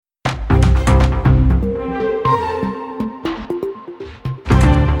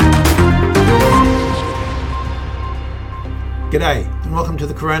G'day and welcome to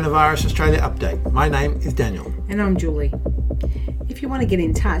the Coronavirus Australia Update. My name is Daniel. And I'm Julie. If you want to get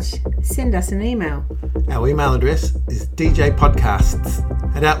in touch, send us an email. Our email address is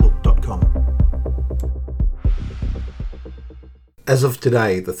djpodcasts@outlook.com. As of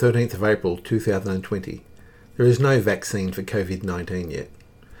today, the 13th of April 2020, there is no vaccine for COVID-19 yet.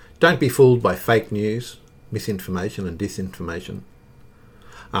 Don't be fooled by fake news, misinformation and disinformation.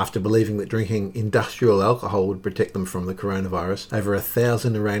 After believing that drinking industrial alcohol would protect them from the coronavirus, over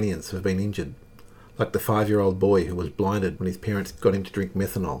 1,000 Iranians have been injured, like the 5-year-old boy who was blinded when his parents got him to drink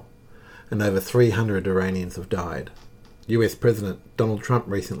methanol, and over 300 Iranians have died. US President Donald Trump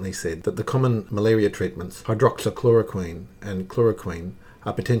recently said that the common malaria treatments hydroxychloroquine and chloroquine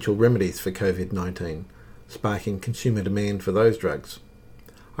are potential remedies for COVID-19, sparking consumer demand for those drugs.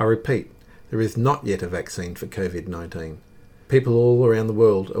 I repeat, there is not yet a vaccine for COVID-19. People all around the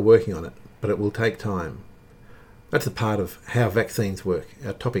world are working on it, but it will take time. That's a part of how vaccines work,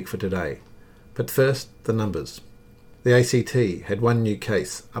 our topic for today. But first, the numbers. The ACT had 1 new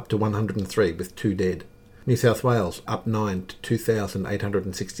case, up to 103 with 2 dead. New South Wales up 9 to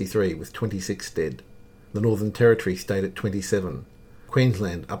 2,863 with 26 dead. The Northern Territory stayed at 27.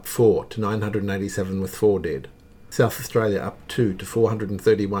 Queensland up 4 to 987 with 4 dead. South Australia up 2 to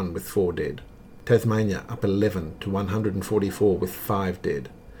 431 with 4 dead. Tasmania up 11 to 144 with 5 dead.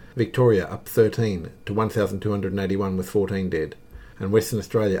 Victoria up 13 to 1,281 with 14 dead. And Western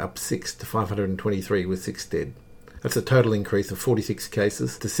Australia up 6 to 523 with 6 dead. That's a total increase of 46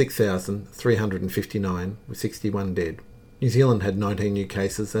 cases to 6,359 with 61 dead. New Zealand had 19 new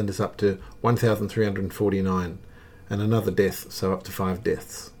cases and is up to 1,349 and another death, so up to 5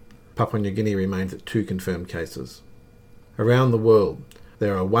 deaths. Papua New Guinea remains at 2 confirmed cases. Around the world,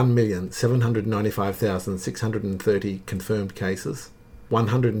 there are 1,795,630 confirmed cases,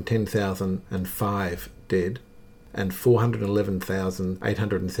 110,005 dead, and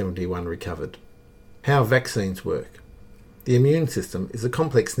 411,871 recovered. How vaccines work. The immune system is a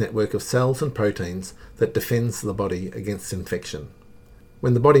complex network of cells and proteins that defends the body against infection.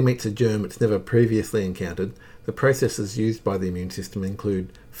 When the body meets a germ it's never previously encountered, the processes used by the immune system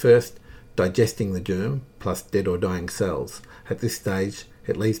include, first, digesting the germ, plus dead or dying cells. At this stage,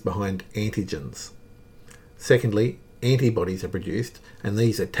 it leaves behind antigens. Secondly, antibodies are produced, and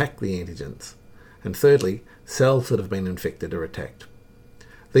these attack the antigens. And thirdly, cells that have been infected are attacked.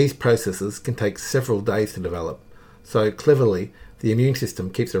 These processes can take several days to develop, so cleverly, the immune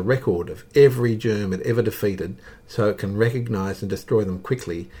system keeps a record of every germ it ever defeated so it can recognise and destroy them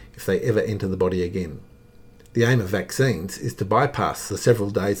quickly if they ever enter the body again. The aim of vaccines is to bypass the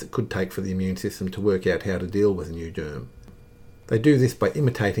several days it could take for the immune system to work out how to deal with a new germ. They do this by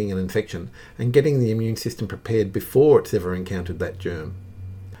imitating an infection and getting the immune system prepared before it's ever encountered that germ.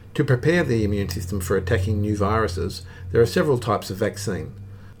 To prepare the immune system for attacking new viruses, there are several types of vaccine.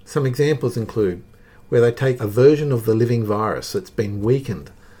 Some examples include where they take a version of the living virus that's been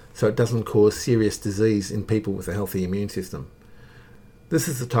weakened so it doesn't cause serious disease in people with a healthy immune system. This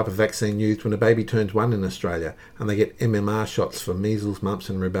is the type of vaccine used when a baby turns 1 in Australia and they get MMR shots for measles, mumps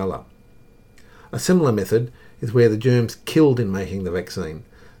and rubella. A similar method is where the germ's killed in making the vaccine.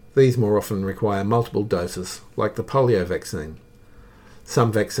 These more often require multiple doses, like the polio vaccine.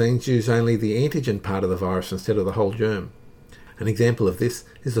 Some vaccines use only the antigen part of the virus instead of the whole germ. An example of this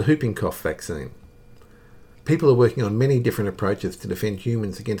is the whooping cough vaccine. People are working on many different approaches to defend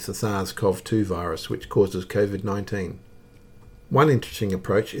humans against the SARS-CoV-2 virus which causes COVID-19. One interesting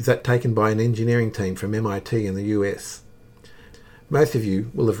approach is that taken by an engineering team from MIT in the US. Most of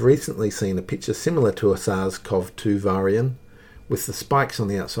you will have recently seen a picture similar to a SARS-CoV-2 variant with the spikes on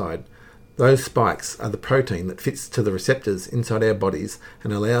the outside. Those spikes are the protein that fits to the receptors inside our bodies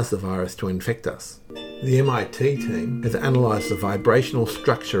and allows the virus to infect us. The MIT team has analysed the vibrational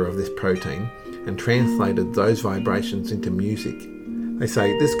structure of this protein and translated those vibrations into music. They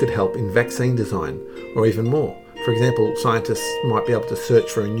say this could help in vaccine design, or even more. For example, scientists might be able to search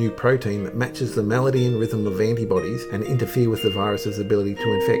for a new protein that matches the melody and rhythm of antibodies and interfere with the virus's ability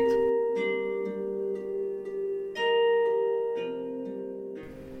to infect.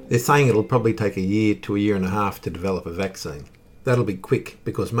 They're saying it'll probably take a year to a year and a half to develop a vaccine. That'll be quick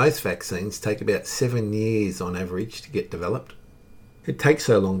because most vaccines take about 7 years on average to get developed. It takes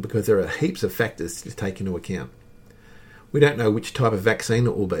so long because there are heaps of factors to take into account. We don't know which type of vaccine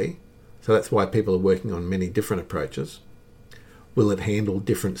it will be, so that's why people are working on many different approaches. Will it handle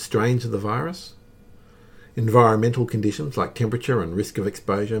different strains of the virus? Environmental conditions like temperature and risk of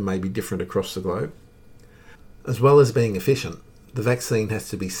exposure may be different across the globe. As well as being efficient, the vaccine has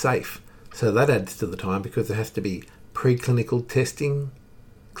to be safe, so that adds to the time because there has to be preclinical testing,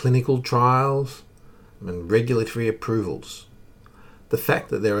 clinical trials, and regulatory approvals. The fact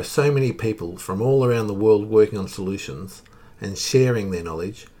that there are so many people from all around the world working on solutions and sharing their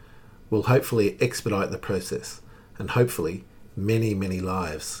knowledge will hopefully expedite the process, and hopefully many, many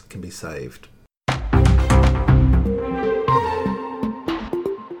lives can be saved.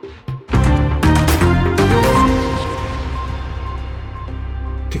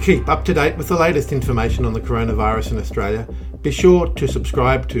 To keep up to date with the latest information on the coronavirus in Australia, be sure to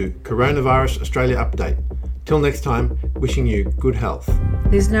subscribe to Coronavirus Australia Update. Till next time, wishing you good health.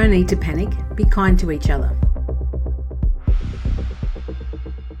 There's no need to panic. Be kind to each other.